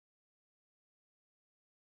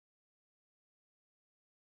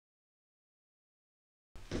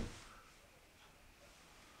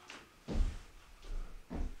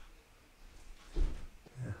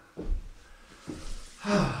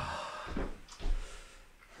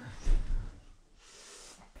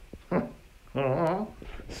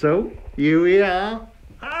So, here we are.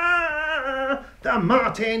 The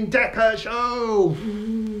Martin Decker Show!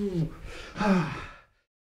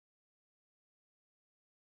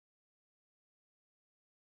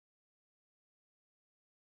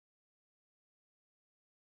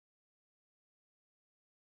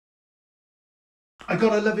 I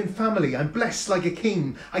got a loving family. I'm blessed like a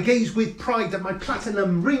king. I gaze with pride at my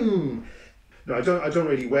platinum ring. No, I don't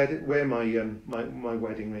really wear my my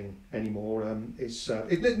wedding ring anymore.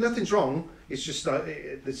 Nothing's wrong. It's just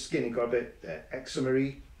the skin got a bit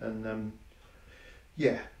eczema-y and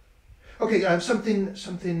yeah. Okay, something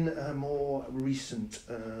more recent.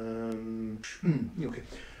 Okay.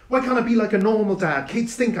 Why can't I be like a normal dad?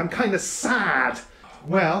 Kids think I'm kind of sad.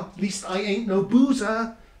 Well, at least I ain't no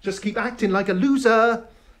boozer. Just keep acting like a loser.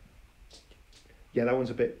 Yeah, that one's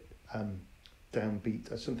a bit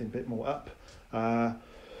downbeat. Something a bit more up.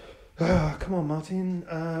 Come on, Martin.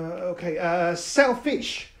 Okay,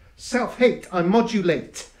 selfish, self-hate. I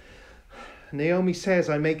modulate. Naomi says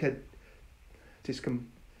I make a discombobulate.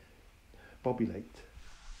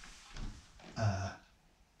 Oh,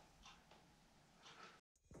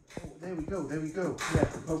 there we go. Yeah.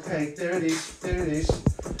 Okay, there it is.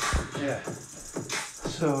 Yeah.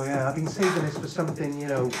 So yeah, I've been saving this for something, you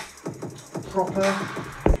know, proper.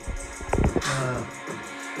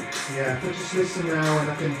 Yeah, but just listen now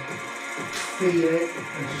and I can feel it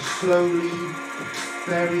and just slowly,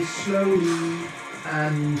 very slowly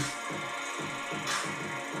and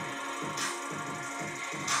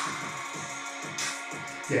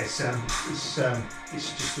yes, it's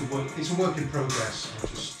just a work. It's a work in progress. I'll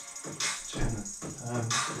just turn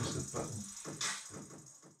the button.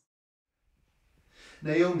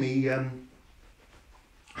 Naomi, a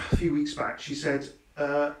few weeks back, she said,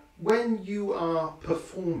 when you are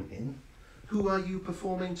performing, who are you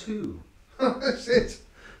performing to? That's it.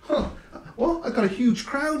 Oh, well, I've got a huge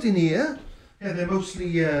crowd in here. Yeah, they're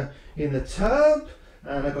mostly in the tub,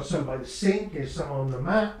 and I've got some by the sink, there's some on the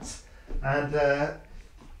mat, and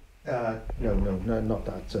no, not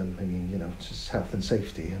that. I mean, you know, it's just health and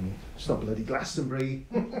safety. I mean, it's not bloody Glastonbury.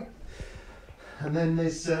 And then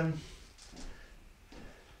there's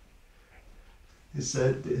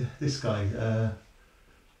this guy,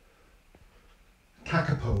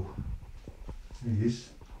 Kakapo. He is.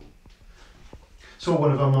 Saw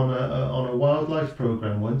one of them on a wildlife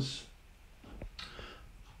program once.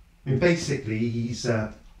 I mean, basically, he's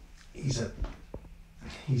an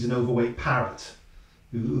overweight parrot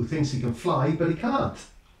who thinks he can fly, but he can't.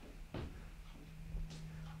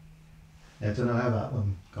 Yeah, I don't know how that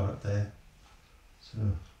one got up there. So.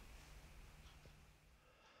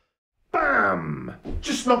 Bam!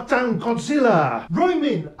 Just knocked down Godzilla!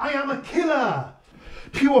 Rhyming, I am a killer!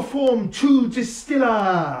 Pure form to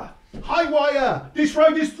distiller! High wire, this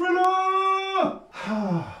ride is thriller!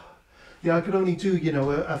 Yeah, I could only do, you know,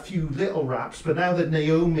 a few little raps, but now that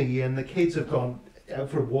Naomi and the kids have gone out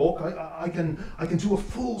for a walk, I can do a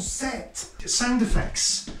full set. Sound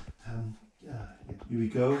effects. Here we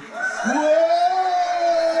go. Whoa!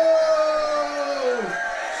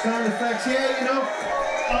 Sound effects, yeah, you know.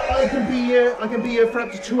 I can be here for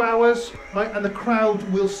up to 2 hours, right? And the crowd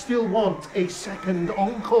will still want a second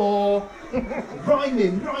encore.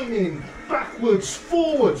 rhyming, backwards,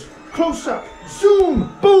 forwards, close up,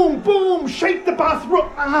 zoom, boom, boom, shake the bathroom.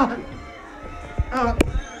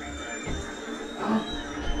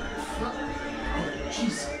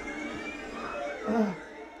 Jeez.